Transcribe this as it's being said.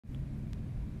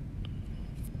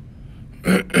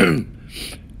Hey,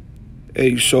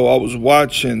 so I was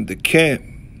watching the camp,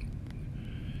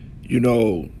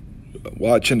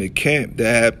 watching the camp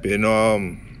that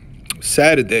happened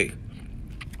Saturday.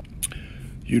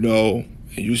 And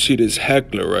you see this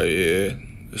heckler right here,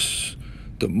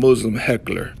 the Muslim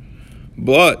heckler.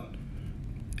 But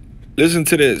listen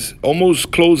to this,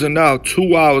 almost closing out,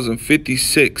 2 hours and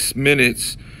 56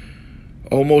 minutes,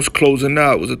 almost closing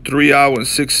out. It was a 3 hour and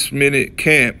 6 minute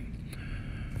camp.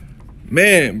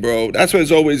 Man, bro, that's why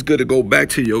it's always good to go back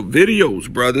to your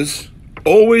videos, brothers.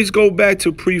 Always go back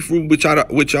to pre-fruit,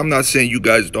 which I'm not saying you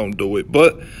guys don't do it,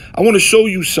 but I want to show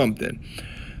you something.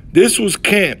 This was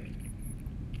camp,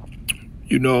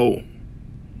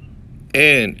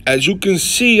 and as you can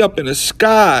see up in the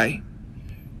sky,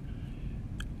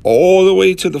 all the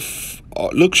way to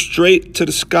look straight to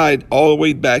the sky, all the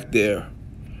way back there,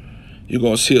 you're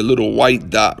going to see a little white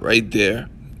dot right there.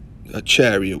 A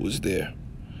chariot was there.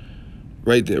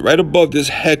 Right there, right above this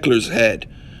heckler's head.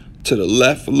 To the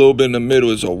left, a little bit in the middle,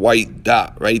 is a white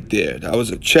dot right there. That was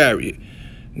a chariot.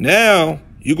 Now,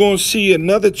 you're going to see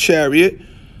another chariot,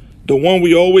 the one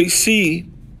we always see.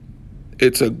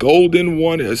 It's a golden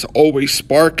one. It's always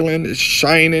sparkling. It's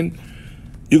shining.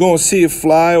 You're going to see it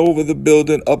fly over the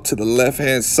building up to the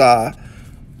left-hand side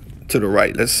to the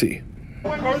right. Let's see.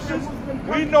 Curses,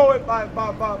 we know it by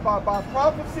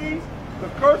prophecies. The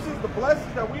curses, the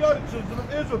blessings that we are the children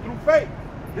of Israel through faith.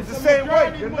 It's the same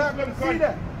way. You're not going to see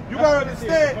that. You got to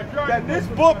understand that this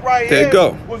book right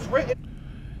here was written.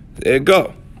 There you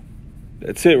go.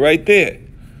 That's it right there.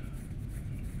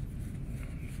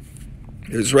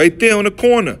 It's right there on the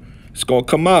corner. It's going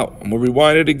to come out. I'm going to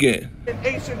rewind it again. In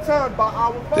ancient times by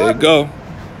our fathers. There you go.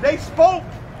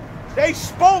 They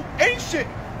spoke ancient.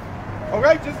 All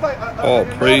right, just like all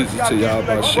praises to y'all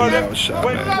about Shah, man.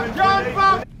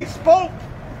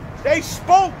 They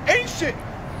spoke ancient.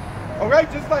 All right,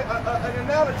 just like an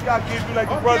analogy I give you, like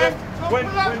brother,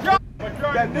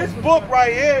 that this book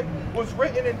right here was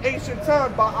written in ancient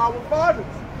times by our fathers.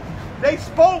 They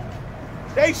spoke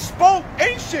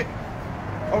ancient.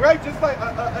 All right, just like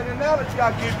an analogy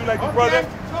I give you, like brother,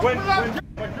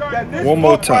 that this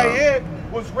book right here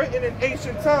was written in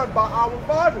ancient times by our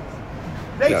fathers.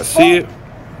 Y'all see it?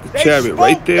 The chariot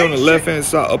right there on the left-hand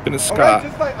side, up in the sky.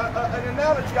 Just like an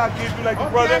analogy I give you, like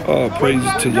brother. Oh,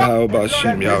 praises to Yahweh about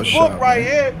Shim Yahweh Shah. This book right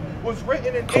here was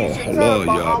written in ancient times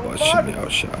by our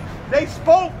fathers. They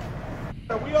spoke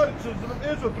that we are the children of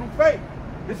Israel through faith.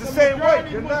 It's the same way.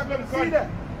 You're not going to see that.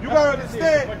 You got to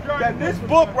understand that this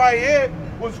book right here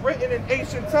was written in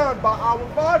ancient times by our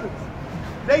fathers.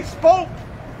 They spoke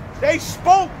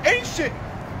ancient.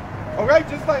 All right,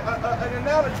 just like an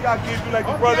analogy I give you, like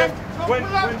brother, when they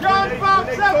saw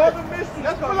the mystery,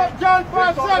 let's pull up John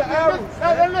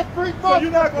 5:7. So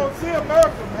you're not gonna see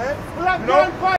America, man.